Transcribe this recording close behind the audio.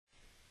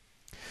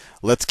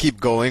Let's keep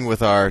going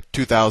with our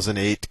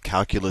 2008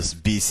 Calculus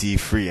BC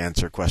free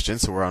answer question.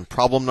 So we're on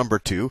problem number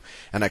 2,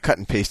 and I cut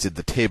and pasted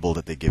the table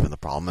that they give in the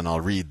problem, and I'll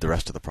read the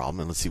rest of the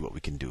problem, and let's see what we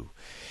can do.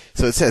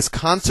 So it says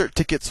concert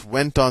tickets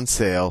went on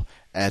sale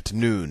at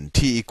noon,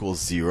 t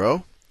equals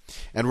 0,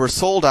 and were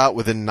sold out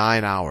within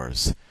 9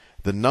 hours.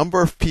 The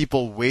number of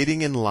people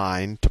waiting in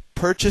line to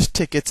purchase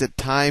tickets at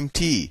time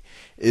t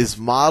is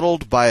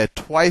modeled by a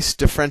twice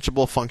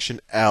differentiable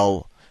function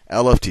L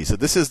of t. So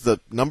this is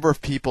the number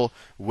of people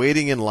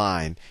waiting in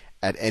line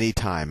at any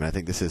time. And I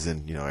think this is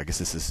I guess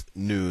this is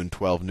noon,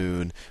 12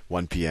 noon,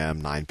 1 p.m.,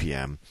 9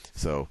 p.m.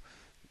 So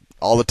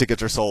all the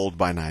tickets are sold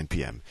by 9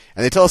 p.m.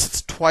 And they tell us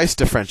it's twice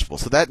differentiable.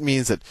 So that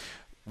means that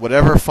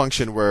whatever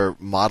function we're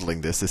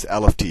modeling this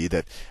L of t,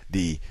 that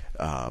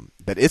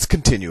it's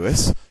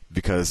continuous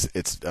because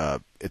it's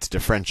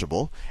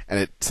differentiable,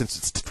 and since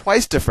it's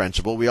twice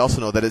differentiable, we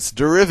also know that its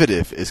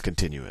derivative is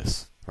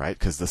continuous, right?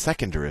 Because the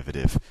second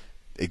derivative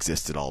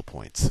exists at all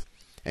points.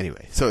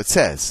 Anyway, so it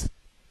says,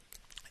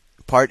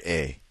 part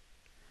A.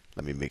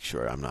 Let me make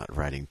sure I'm not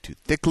writing too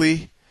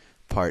thickly.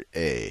 Part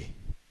A.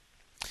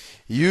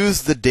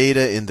 Use the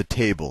data in the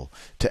table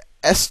to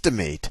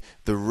estimate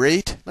the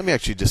rate. Let me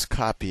actually just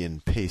copy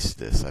and paste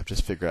this. I've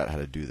just figured out how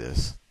to do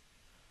this.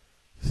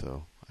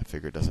 So I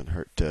figure it doesn't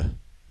hurt to.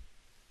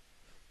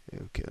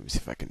 Okay, let me see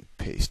if I can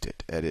paste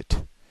it.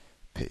 Edit,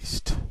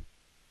 paste.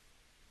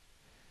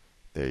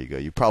 There you go.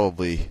 You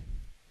probably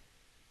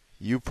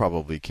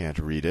can't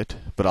read it,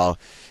 but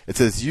it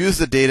says use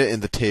the data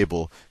in the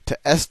table to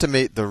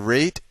estimate the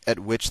rate at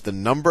which the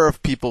number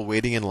of people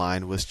waiting in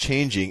line was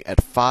changing at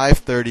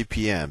 5:30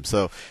 p.m.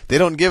 So they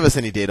don't give us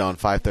any data on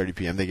 5:30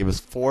 p.m. They give us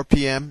 4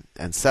 p.m.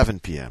 and 7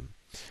 p.m.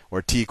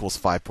 or t equals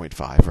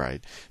 5.5,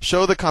 right?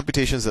 Show the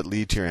computations that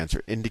lead to your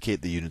answer.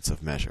 Indicate the units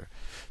of measure.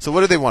 So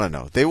what do they want to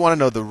know? They want to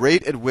know the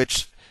rate at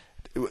which,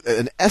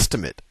 an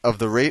estimate of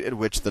the rate at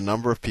which the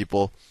number of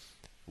people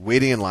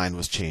waiting in line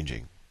was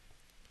changing.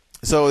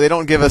 So they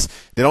don't give us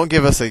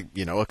a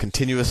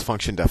continuous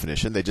function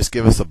definition. They just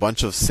give us a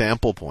bunch of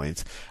sample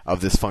points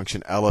of this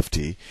function L of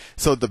t.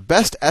 So the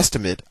best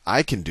estimate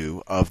I can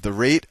do of the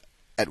rate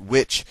at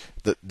which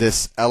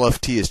this L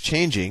of t is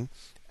changing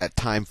at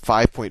time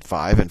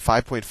 5.5, and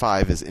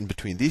 5.5 is in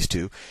between these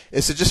two,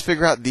 is to just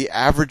figure out the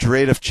average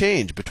rate of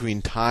change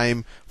between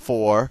time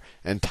 4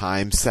 and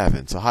time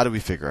 7. So how do we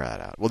figure that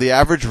out? Well, the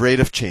average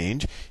rate of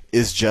change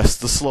is just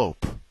the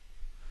slope.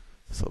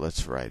 So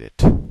let's write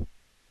it.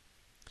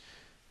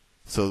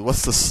 So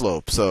what's the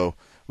slope? So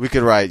we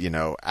could write,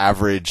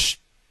 average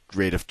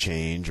rate of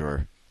change,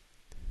 or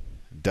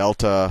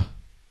delta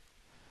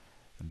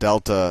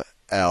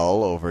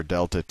L over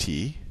delta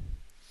t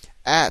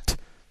at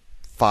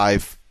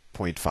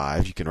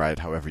 5.5. You can write it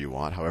however you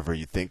want, however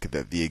you think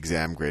that the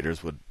exam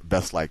graders would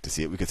best like to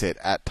see it. We could say it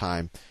at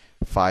time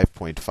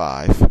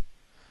 5.5.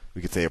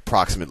 We could say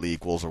approximately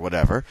equals or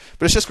whatever.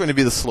 But it's just going to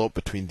be the slope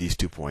between these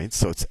 2 points.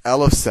 So it's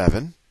L of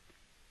 7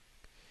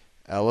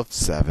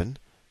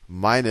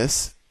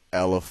 minus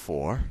L of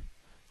 4.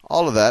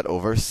 All of that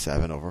over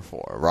 7 over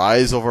 4.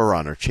 Rise over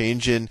run, or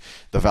change in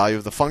the value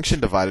of the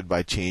function divided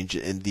by change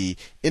in the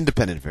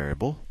independent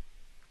variable.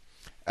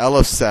 L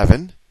of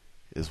 7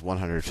 is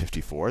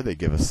 154. They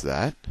give us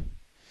that.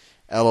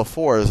 L of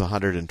 4 is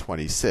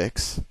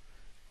 126.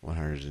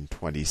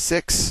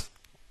 126.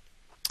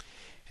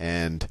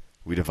 And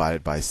we divide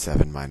it by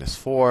 7 minus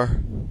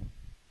 4.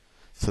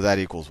 So that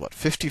equals what?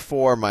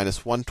 54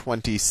 minus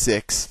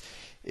 126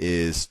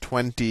 is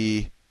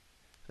 20.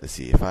 Let's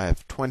see, if I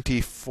have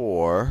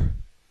 24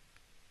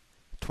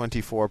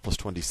 plus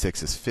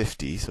 26 is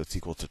 50, so it's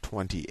equal to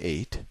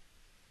 28,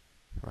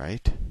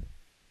 right?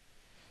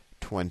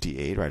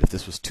 28, right? If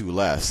this was 2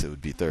 less, it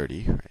would be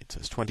 30, right? So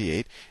it's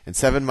 28. And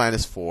 7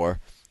 minus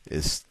 4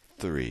 is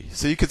 3.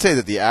 So you could say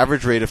that the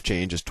average rate of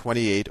change is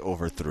 28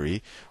 over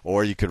 3,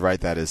 or you could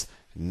write that as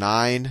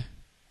 9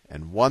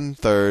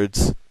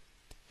 1/3.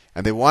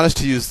 And they want us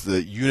to use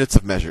the units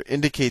of measure,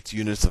 indicates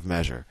units of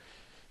measure.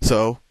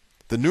 So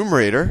the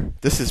numerator,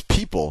 this is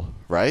people,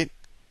 right?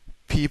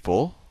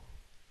 People.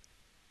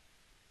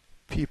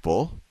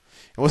 And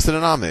what's the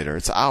denominator?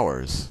 It's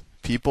hours.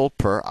 People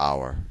per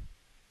hour.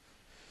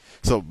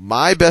 So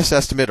my best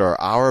estimate, or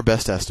our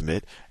best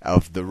estimate,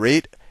 of the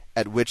rate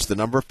at which the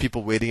number of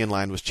people waiting in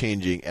line was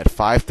changing at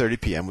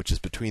 5:30 p.m., which is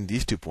between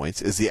these 2 points,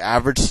 is the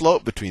average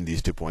slope between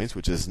these 2 points,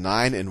 which is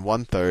 9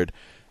 1/3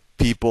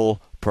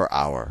 people per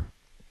hour.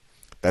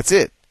 That's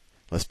it.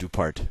 Let's do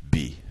part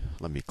B.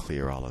 Let me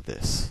clear all of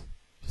this,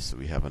 so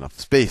we have enough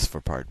space for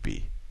part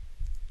B.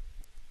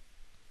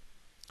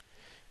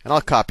 And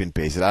I'll copy and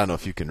paste it. I don't know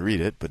if you can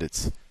read it,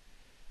 but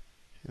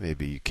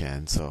maybe you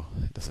can, so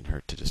it doesn't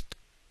hurt to just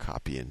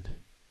copy and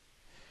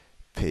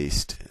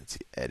paste. Let's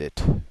see,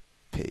 edit,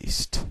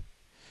 paste.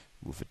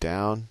 Move it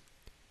down.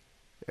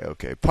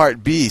 Okay,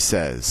 part B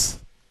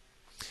says,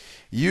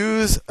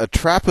 use a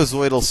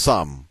trapezoidal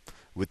sum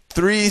with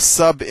 3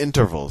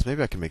 subintervals.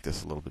 Maybe I can make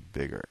this a little bit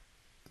bigger.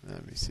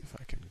 Let me see if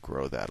I can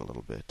grow that a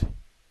little bit.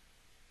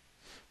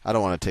 I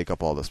don't want to take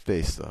up all the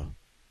space, though.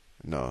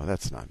 No,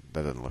 that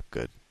doesn't look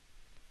good.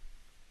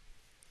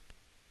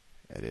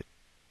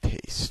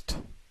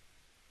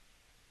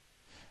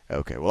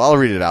 Okay, well, I'll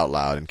read it out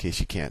loud in case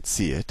you can't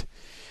see it.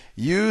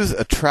 Use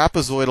a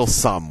trapezoidal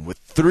sum with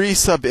 3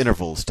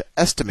 subintervals to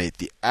estimate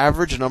the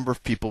average number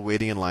of people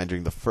waiting in line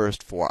during the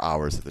first 4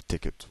 hours that the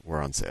tickets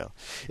were on sale.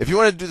 If you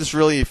want to do this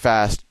really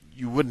fast,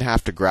 you wouldn't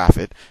have to graph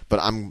it, but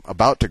I'm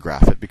about to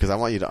graph it because I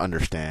want you to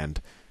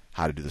understand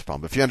how to do this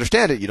problem. If you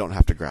understand it, you don't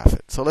have to graph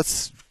it. So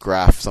let's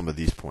graph some of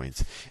these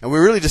points. And we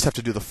really just have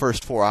to do the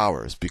first 4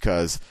 hours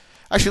because,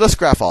 actually, let's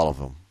graph all of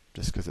them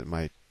just because it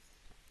might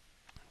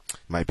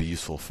be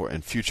useful for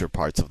in future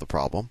parts of the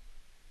problem.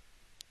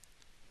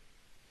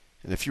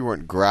 And if you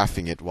weren't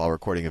graphing it while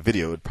recording a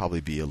video, it would probably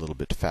be a little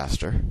bit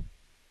faster.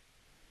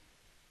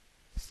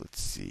 So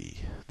let's see.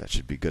 That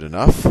should be good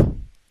enough.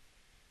 And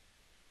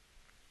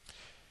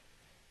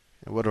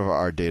what are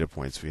our data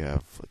points we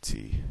have? Let's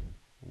see.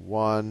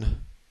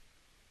 1,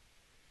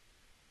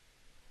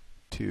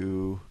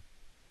 2,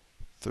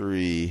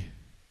 3,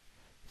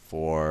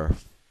 4,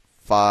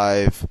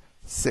 5,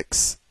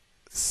 6,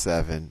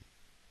 7,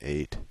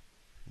 8,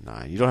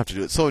 9. You don't have to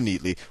do it so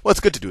neatly. Well, it's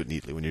good to do it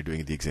neatly when you're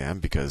doing the exam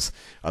because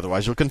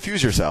otherwise you'll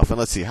confuse yourself. And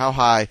let's see, how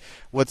high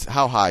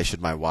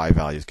should my y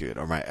values get,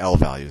 or my L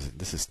values?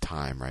 This is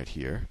time right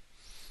here.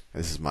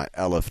 This is my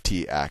L of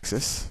t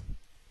axis.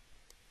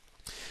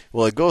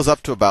 Well, it goes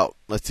up to about,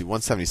 let's see,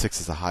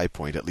 176 is a high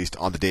point, at least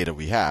on the data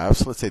we have.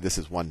 So let's say this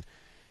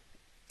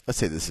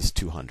is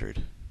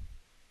 200.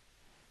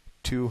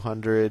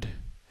 200.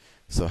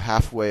 So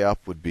halfway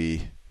up would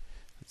be,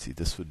 let's see,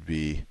 this would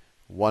be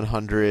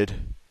 100.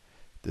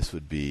 This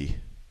would be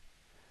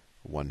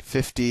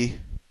 150.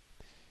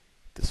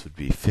 This would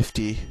be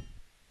 50.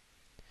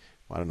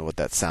 Well, I don't know what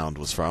that sound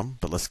was from,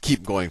 but let's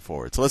keep going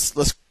forward. So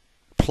let's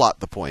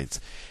plot the points.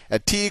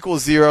 At t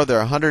equals 0, there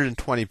are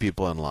 120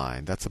 people in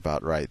line. That's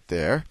about right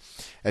there.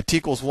 At t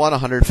equals 1,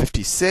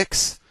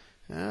 156.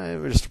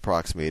 We're just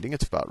approximating.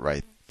 It's about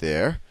right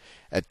there.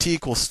 At t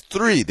equals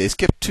 3, they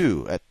skipped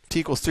 2. At t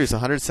equals 3, it's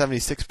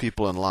 176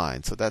 people in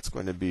line. So that's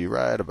going to be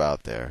right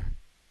about there.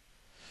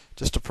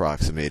 Just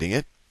approximating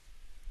it.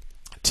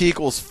 T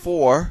equals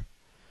 4,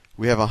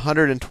 we have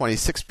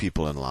 126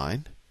 people in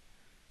line.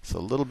 So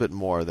a little bit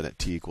more than at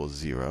t equals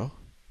 0.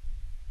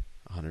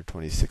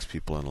 126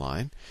 people in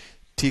line.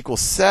 T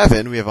equals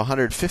 7, we have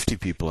 150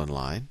 people in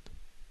line.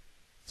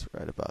 It's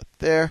right about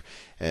there.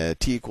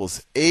 T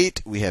equals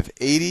 8, we have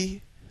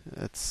 80.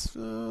 That's a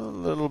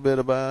little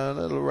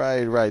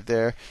right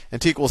there.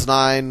 And t equals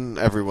 9,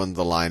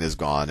 the line is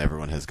gone.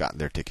 Everyone has gotten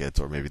their tickets,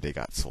 or maybe they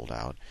got sold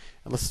out.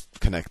 And let's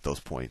connect those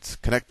points.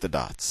 Connect the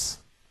dots.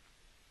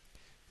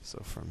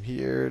 So from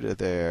here to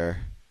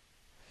there,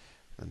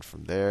 and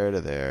from there to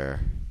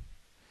there,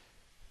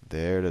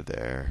 there to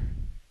there,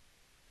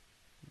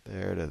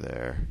 there to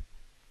there.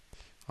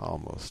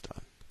 Almost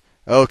done.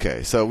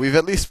 Okay, so we've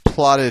at least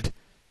plotted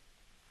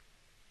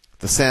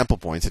the sample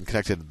points and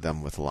connected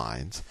them with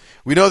lines.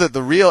 We know that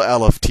the real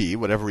L of t,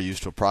 whatever we use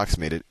to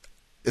approximate it,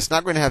 it's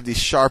not going to have these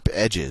sharp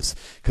edges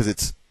because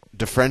it's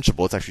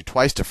differentiable. It's actually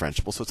twice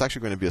differentiable, so it's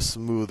actually going to be a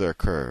smoother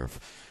curve,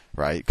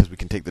 right? Because we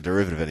can take the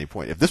derivative at any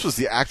point. If this was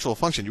the actual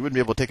function, you wouldn't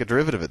be able to take a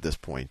derivative at this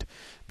point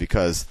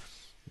because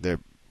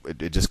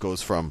it just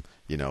goes from,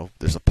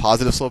 there's a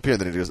positive slope here,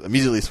 and then it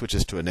immediately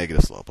switches to a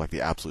negative slope, like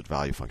the absolute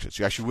value function.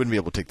 So you actually wouldn't be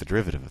able to take the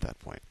derivative at that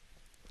point.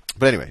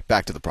 But anyway,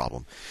 back to the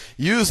problem.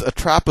 Use a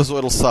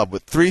trapezoidal sub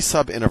with 3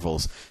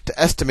 subintervals to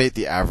estimate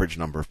the average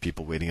number of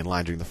people waiting in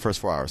line during the first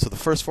 4 hours. So the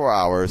first 4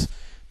 hours,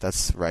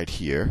 that's right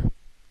here.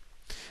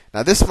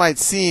 Now this might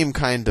seem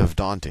kind of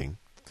daunting.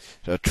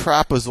 A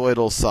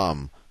trapezoidal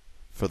sum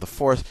for the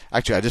fourth.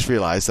 Actually, I just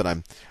realized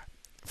that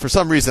for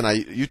some reason,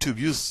 YouTube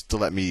used to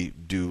let me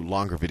do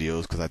longer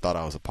videos because I thought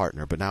I was a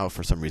partner, but now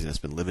for some reason it's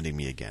been limiting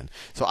me again.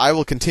 So I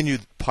will continue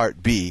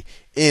part B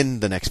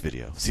in the next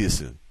video. See you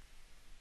soon.